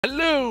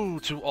Hello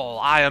to all,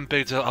 I am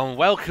BigDil and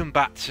welcome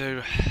back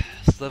to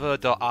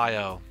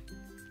Sliver.io.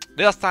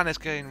 Last time this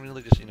game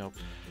really just,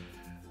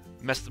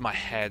 messed with my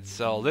head,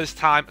 so this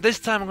time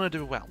I'm gonna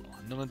do well.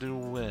 I'm gonna do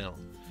well.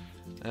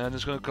 And I'm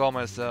just gonna call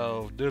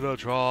myself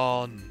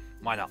Dillatron.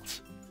 Why not?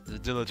 The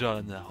Dillatron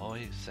in the hole,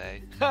 you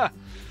say. Ha!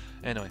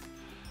 Anyway,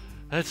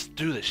 let's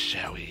do this,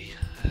 shall we?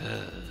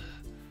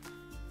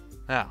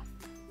 Now,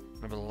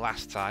 remember the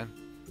last time?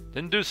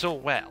 Didn't do so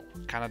well.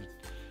 Kind of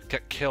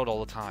get killed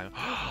all the time.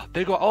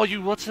 They go, oh,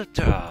 you what's it?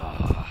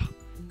 That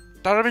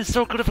would have been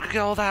so good if I could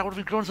get all that. I would have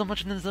been growing so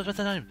much in this other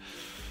time.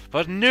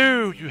 But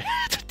no, you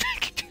had to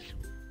take it.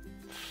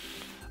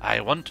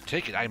 I want to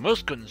take it. I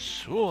must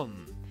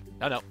consume.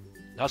 No,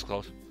 that's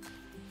close.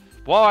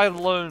 What I've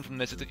learned from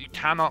this is that you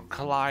cannot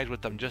collide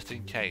with them just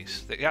in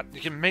case. That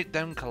you can make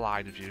them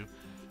collide with you.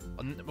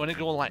 And when they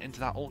go like into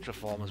that ultra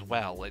form as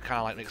well, it kind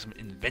of like makes them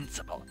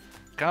invincible.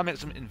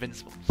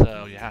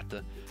 So you have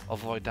to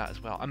avoid that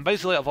as well. I'm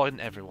basically avoiding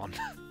everyone.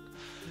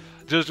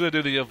 Just gonna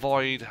do the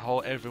avoid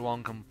whole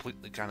everyone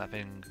completely kind of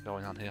thing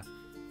going on here.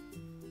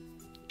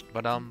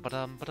 Da da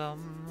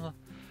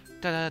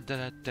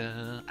da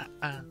da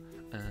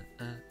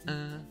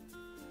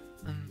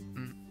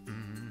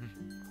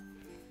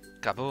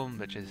Kaboom,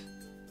 bitches.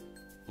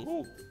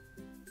 Ooh.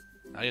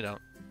 No, you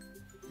don't.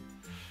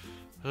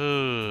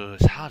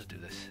 It's hard to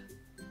do this.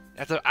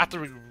 You have to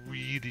be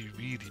really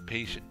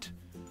patient.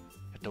 You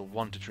have to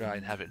want to try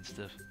and have it and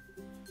stuff.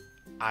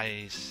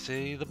 I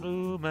see the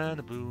bloom and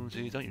the bloom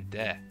seeds. Don't you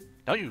dare.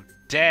 Don't you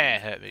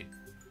dare hurt me.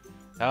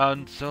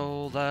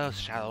 Until the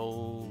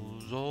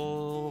shadows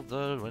of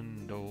the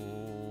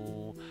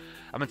window.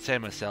 I'm insane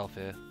myself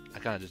here. I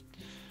kind of just,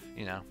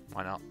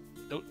 why not?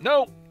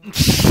 No!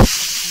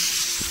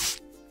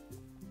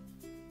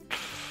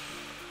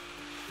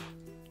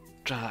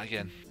 Try that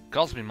again.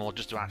 Costs me more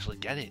just to actually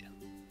get it.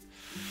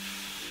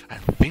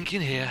 I'm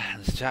thinking here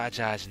and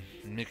strategizing,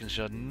 and making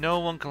sure no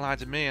one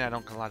collides with me and I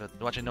don't collide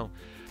with. Actually, no.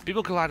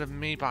 People collide with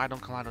me, but I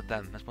don't collide with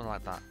them. Let's put it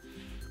like that.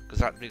 Because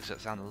that makes it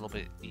sound a little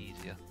bit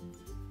easier.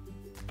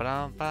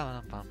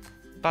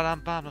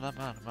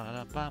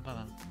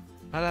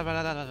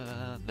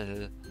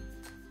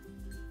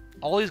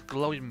 All these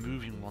glowing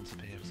moving ones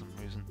appear for some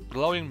reason.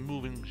 Glowing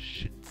moving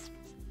shits.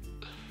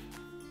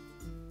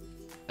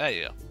 There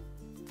you go.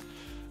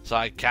 So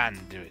I can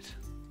do it.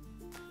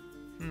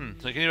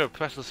 So you can either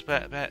press the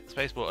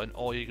space button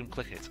or you can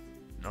click it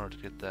in order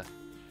to get there.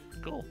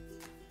 Cool.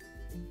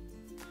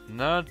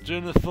 Not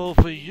doing the full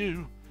for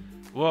you.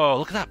 Whoa,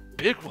 look at that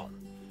big one.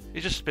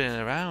 He's just spinning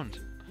around.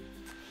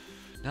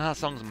 Now that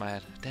song's in my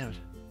head. Damn it.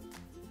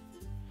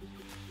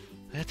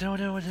 I don't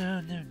know.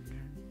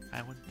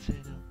 I wouldn't say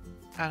no.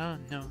 I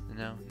don't know.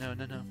 No.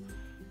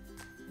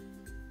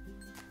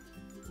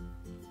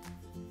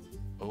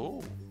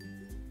 Oh.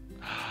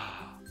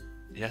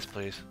 Yes,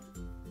 please.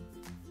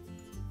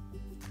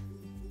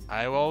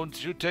 I won't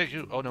take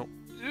you. Oh no.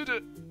 You do.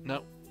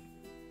 No.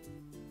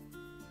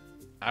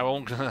 I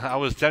won't. I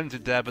was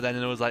tempted there, but then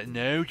it was like,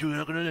 no, you're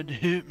not gonna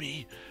hurt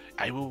me.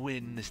 I will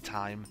win this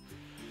time.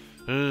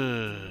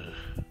 Let's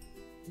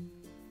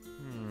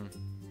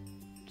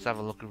have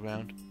a look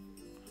around.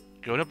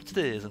 Going up the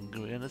stairs and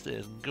going down the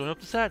stairs and going up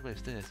the sideways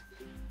stairs.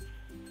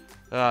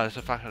 There's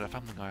a fact that a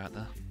family guy out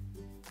there.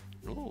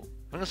 Ooh.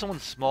 I think someone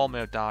small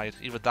may have died.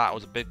 Either that or it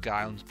was a big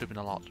guy and was pooping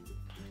a lot.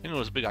 I think it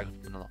was a big guy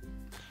pooping a lot.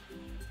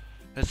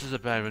 This is a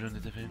bad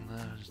redundant thing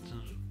there.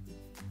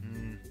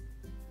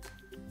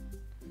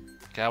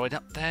 Going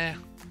up there.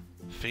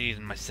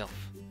 Feeding myself,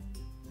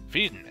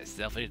 feeding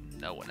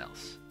no one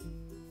else.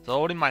 So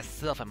only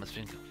myself I must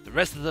think of. The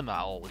rest of them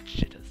are all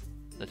shitters.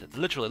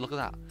 Literally, look at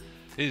that.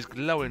 He's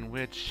glowing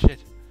weird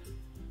shit.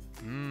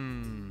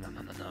 No.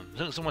 I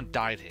think someone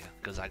died here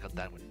because I got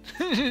that one.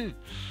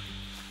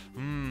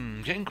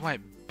 I'm getting quite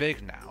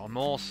big now. I'm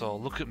also,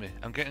 look at me,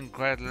 I'm getting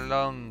quite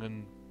long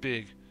and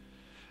big.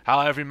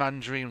 How every man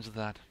dreams of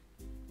that.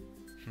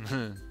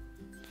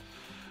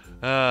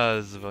 This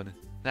is funny.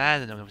 I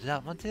don't know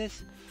what want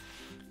this.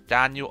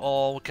 Can you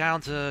all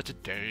counter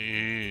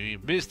today?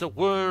 Mr.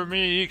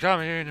 Wormy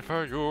coming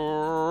for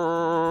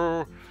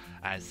you.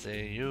 I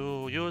say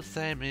you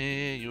say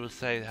me, you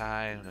say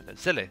hi.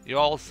 Silly, you're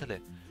all silly.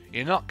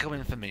 You're not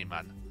coming for me,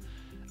 man.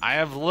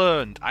 I'm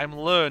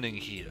learning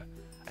here.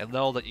 I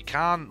know that you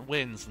can't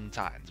win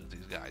sometimes with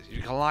these guys.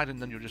 You collide and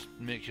then you'll just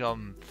make your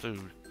own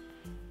food.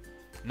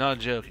 Not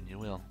joking, you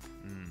will.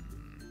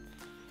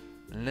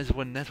 And this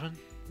one.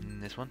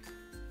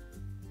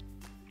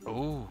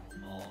 Ooh,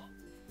 more.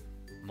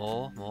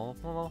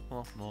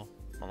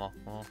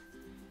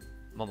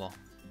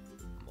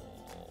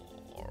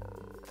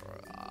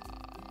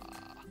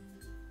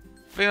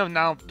 I think I'm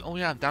now. Oh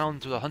yeah, I'm down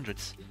to the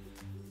hundreds.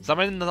 So I'm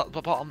in the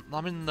bottom.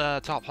 I'm in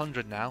the top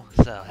 100 now.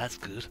 So that's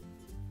good.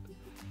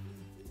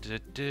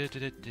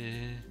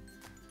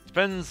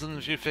 Depends on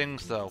a few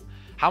things though.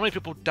 How many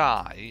people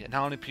die and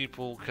how many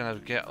people kind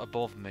of get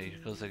above me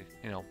because they,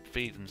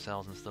 feed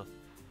themselves and stuff.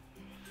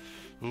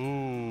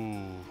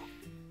 Ooh.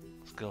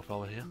 Let's go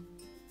forward here.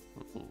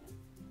 Ooh.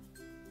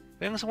 I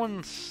think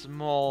someone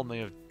small may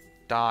have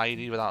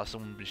died without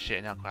someone be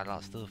shitting out quite a lot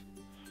of stuff.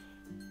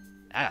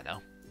 I don't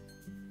know.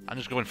 I'm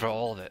just going for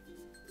all of it.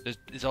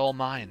 It's all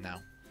mine now.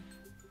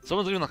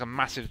 Someone's doing like a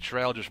massive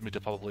trail just for me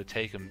to probably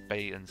take and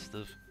bait and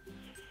stuff.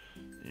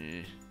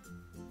 Yeah.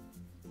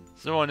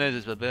 Someone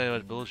is a bit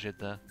of bullshit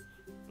there.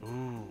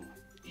 Ooh,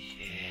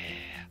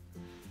 yeah.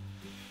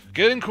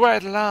 Getting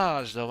quite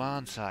large though,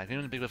 aren't I?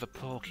 Getting big with a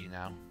porky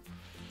now.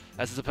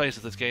 That's the place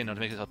of this game now to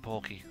make it a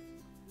porky.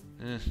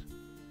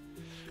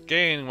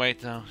 Gaining weight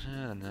though,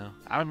 I don't know.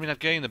 I mean, I've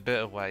gained a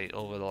bit of weight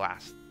over the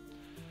last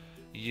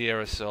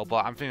year or so,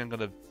 but I'm thinking I'm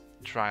gonna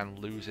try and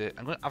lose it.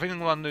 I think I'm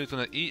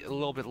gonna eat a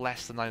little bit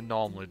less than I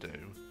normally do.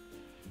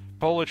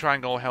 Probably try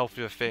and go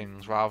healthier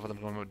things rather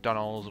than going to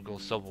McDonald's or go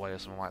Subway or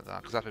something like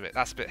that, because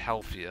that's a bit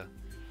healthier.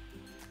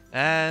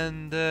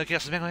 And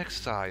get some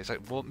exercise,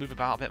 like move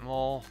about a bit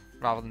more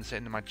rather than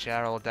sitting in my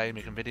chair all day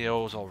making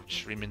videos or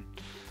streaming.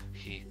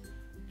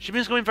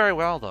 Streaming's going very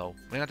well though.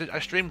 I mean, I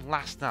streamed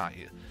last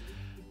night.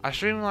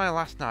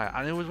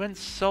 And it went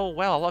so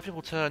well. A lot of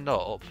people turned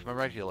up, my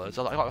regulars.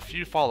 I got a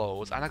few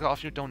follows, and I got a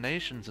few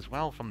donations as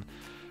well from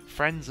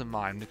friends of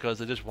mine because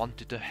they just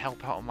wanted to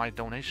help out on my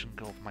donation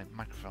goal for my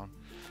microphone.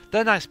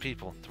 They're nice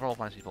people. They're all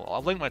nice people.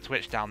 I'll link my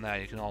Twitch down there.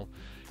 You can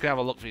have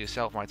a look for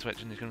yourself on my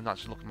Twitch, and you can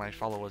actually look at my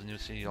followers, and you'll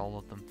see all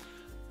of them.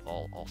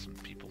 All awesome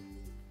people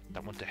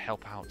that want to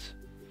help out.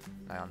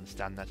 I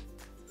understand that.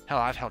 Hell,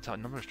 I've helped out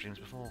a number of streams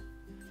before.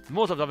 The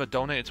most I've ever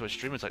donated to a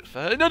stream is like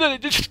 30. No,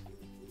 just.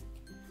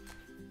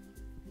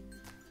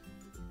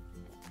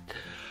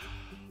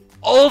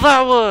 All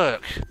that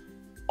work,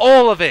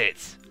 all of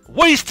it,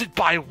 wasted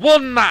by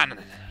one man.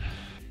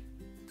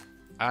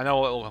 I know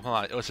what it'll come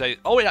like. It'll say,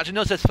 "Oh, it actually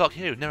no, it says fuck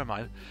you." Never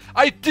mind.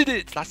 I did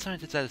it. Last time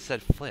it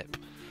said flip.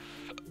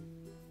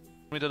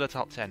 We do the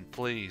top 10,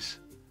 please.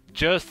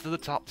 Just to the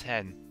top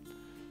 10.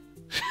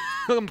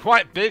 I'm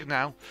quite big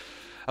now.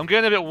 I'm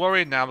getting a bit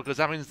worried now because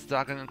that means that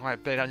I'm getting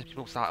quite big. That means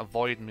people start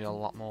avoiding me a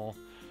lot more.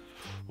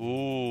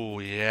 Ooh,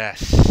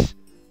 yes,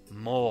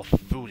 more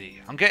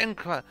foodie. I'm getting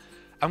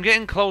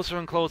closer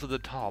and closer to the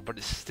top, but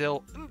it's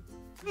still.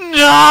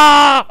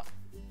 No!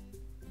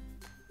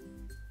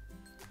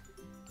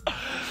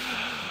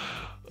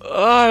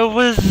 I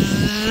was.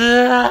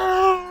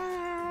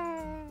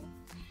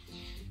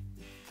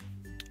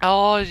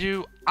 Oh,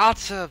 you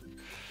utter.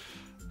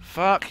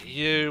 Fuck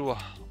you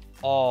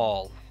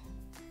all.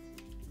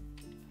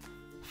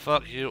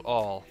 Fuck you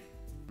all,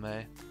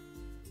 mate.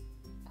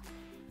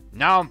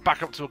 Now I'm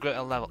back up to a good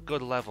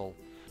level,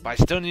 but I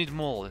still need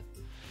more.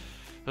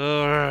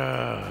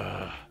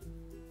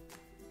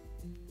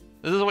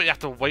 This is what you have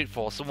to wait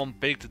for, someone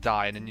big to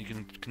die, and then you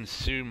can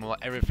consume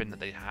everything that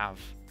they have.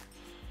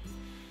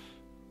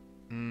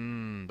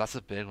 That's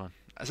a big one.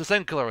 It's the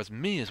same color as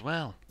me as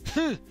well.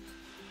 I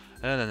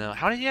don't know.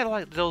 How do you get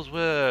like those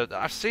weird?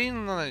 I've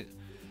seen like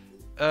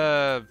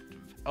other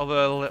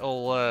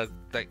little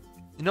like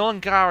in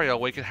Gario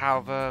where you could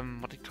have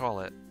what do you call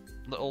it?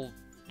 Little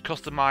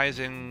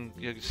customizing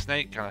your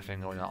snake kind of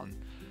thing going on.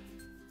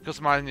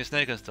 Customizing your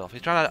snake and stuff.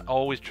 He's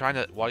always trying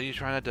to. What are you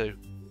trying to do?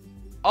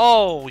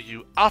 Oh,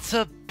 you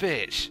utter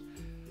bitch!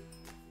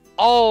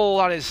 Oh,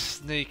 that is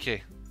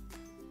sneaky.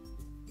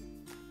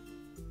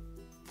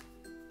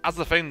 That's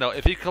the thing though.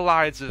 If he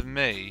collides with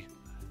me,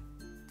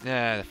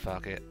 yeah,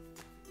 fuck it.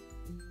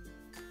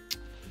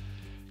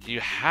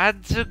 You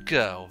had to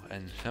go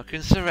and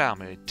fucking surround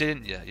me,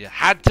 didn't you? You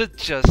had to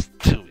just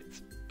do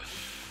it.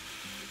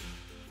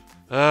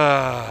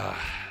 I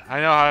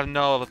know I have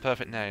no other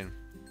perfect name.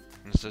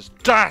 It says,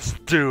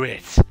 just do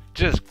it!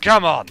 Just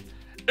come on!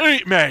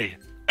 Eat me!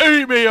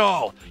 Eat me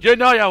all! You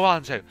know you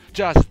want to!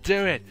 Just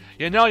do it!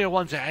 You know you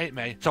want to eat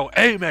me, so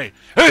eat me!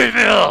 Eat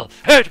me all!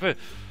 Eat me!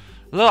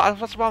 Look,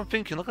 that's what I'm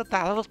thinking. Look at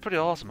that. That looks pretty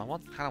awesome. I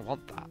kind of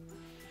want that.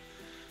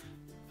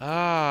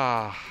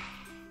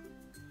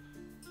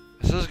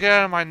 This is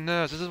getting on my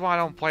nerves. This is why I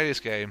don't play this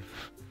game.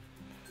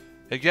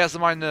 It gets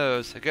on my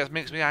nerves. It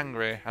makes me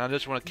angry, and I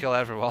just want to kill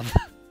everyone.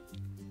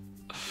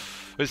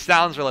 Which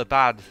sounds really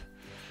bad,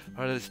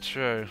 but it's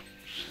true.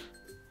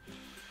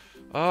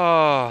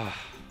 Oh.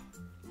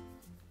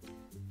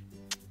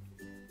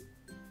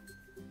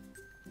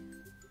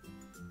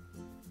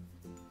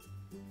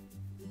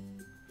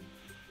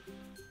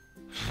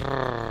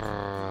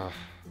 I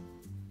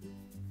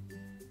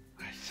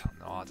don't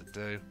know what to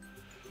do.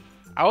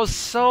 I was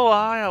so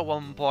high at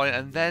one point,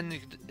 and then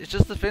it's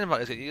just the thing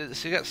about it. You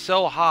get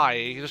so high,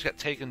 you just get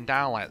taken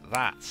down like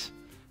that.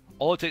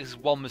 All it takes is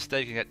one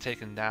mistake and get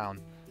taken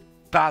down.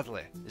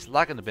 Badly. It's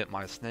lagging a bit,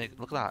 my snake.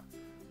 Look at that.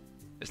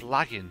 It's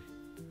lagging.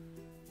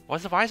 Why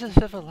is this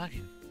ever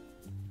lagging?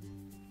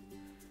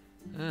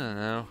 I don't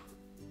know.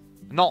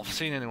 Not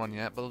seen anyone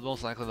yet, but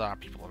most likely there are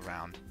people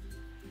around.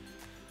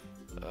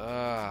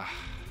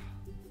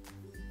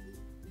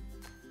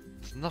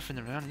 There's nothing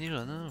around here,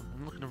 I know.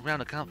 I'm looking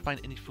around, I can't find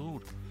any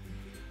food.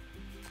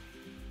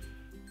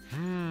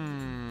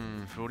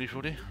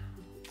 Foodie.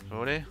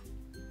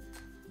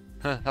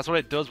 Huh, that's what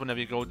it does whenever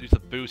you go use the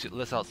boost, it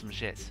lists out some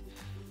shit.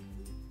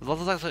 It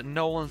looks like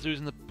no one's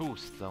using the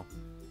boost, though.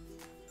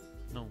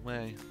 No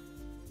way.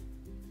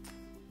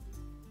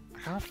 I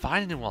I can't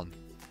find anyone.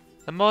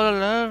 I'm all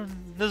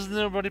alone. There's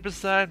nobody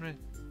beside me.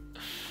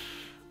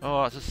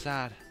 Oh, it's just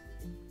sad.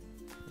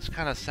 It's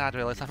kind of sad,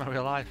 really. It's not my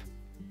real life.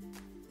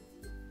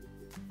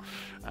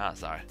 Ah,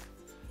 sorry.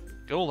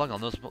 Go along on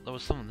those, but there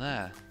was someone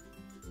there.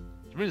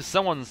 It means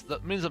that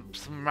means that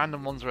some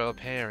random ones are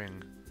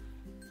appearing.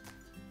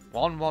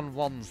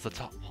 111's the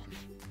top one.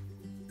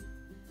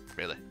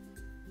 Really?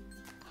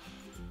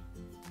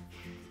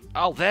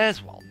 Oh,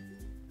 there's one.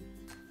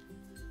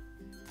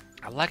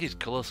 I like his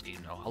colour scheme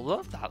though. I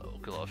love that little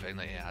colour thing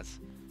that he has.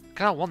 I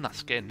kind of want that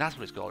skin. That's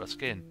what it's called, a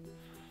skin.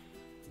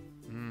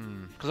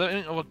 Because I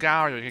think with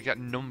Gario you can get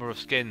a number of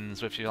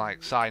skins if you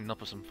like sign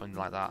up or something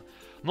like that.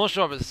 I'm not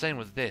sure if it's the same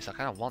with this. I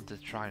kind of want to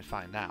try and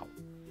find out.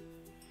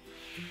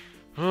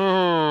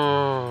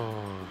 I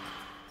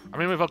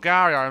mean, with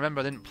Algaria, I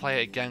remember I didn't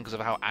play it again because of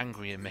how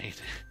angry it made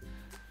it.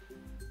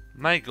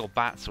 May go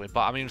back to it,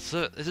 but I mean,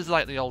 so, this is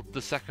like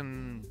the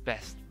second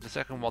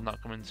one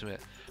that come into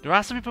it. There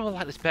are some people who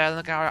like this better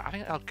than Algaria. I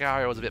think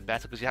Algaria was a bit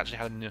better because you actually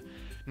had knew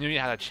you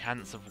had a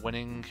chance of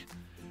winning,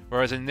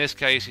 whereas in this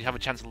case you have a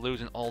chance of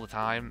losing all the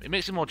time. It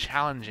makes it more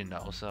challenging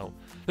though. So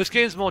this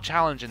game's more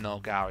challenging than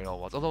Algaria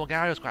was, although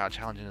Algaria was quite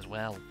challenging as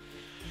well.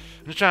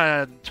 I'm just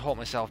trying to talk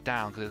myself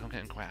down because I'm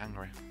getting quite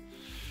angry.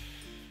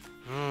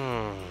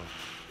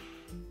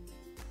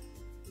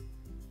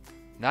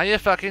 Now you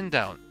fucking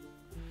don't.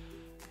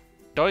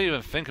 Don't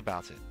even think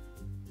about it.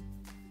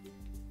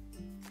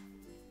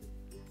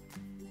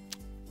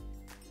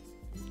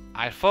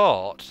 I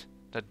thought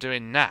that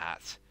doing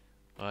that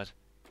would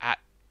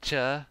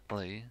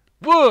actually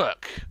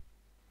work.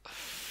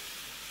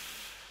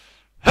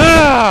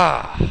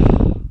 That's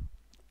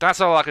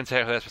all I can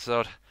take for this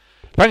episode.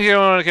 Thank you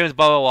everyone who came to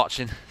bother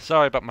watching.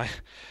 Sorry about my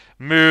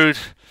mood.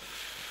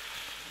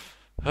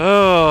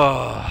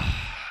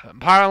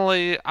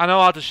 Apparently, I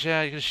know how to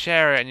share. You can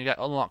share it and you get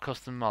unlocked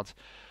custom mods.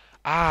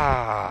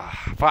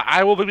 But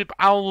I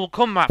will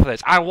come back for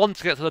this. I want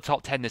to get to the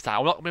top 10 this time.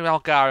 I'm not going to be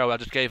Algario, I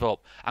just gave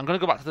up. I'm going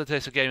to go back to the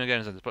taste of gaming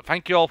again. But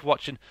thank you all for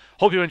watching.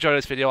 Hope you enjoyed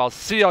this video. I'll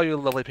see all you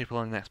lovely people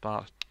in the next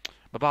part.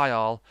 Bye-bye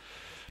all.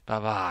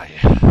 Bye-bye.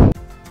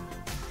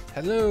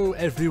 Hello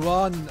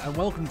everyone, and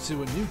welcome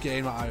to a new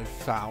game that I've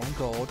found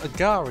called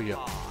Algaria.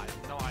 I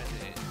have no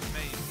idea.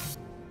 Maybe.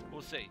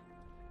 We'll see.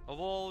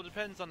 Although it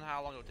depends on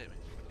how long it'll take me.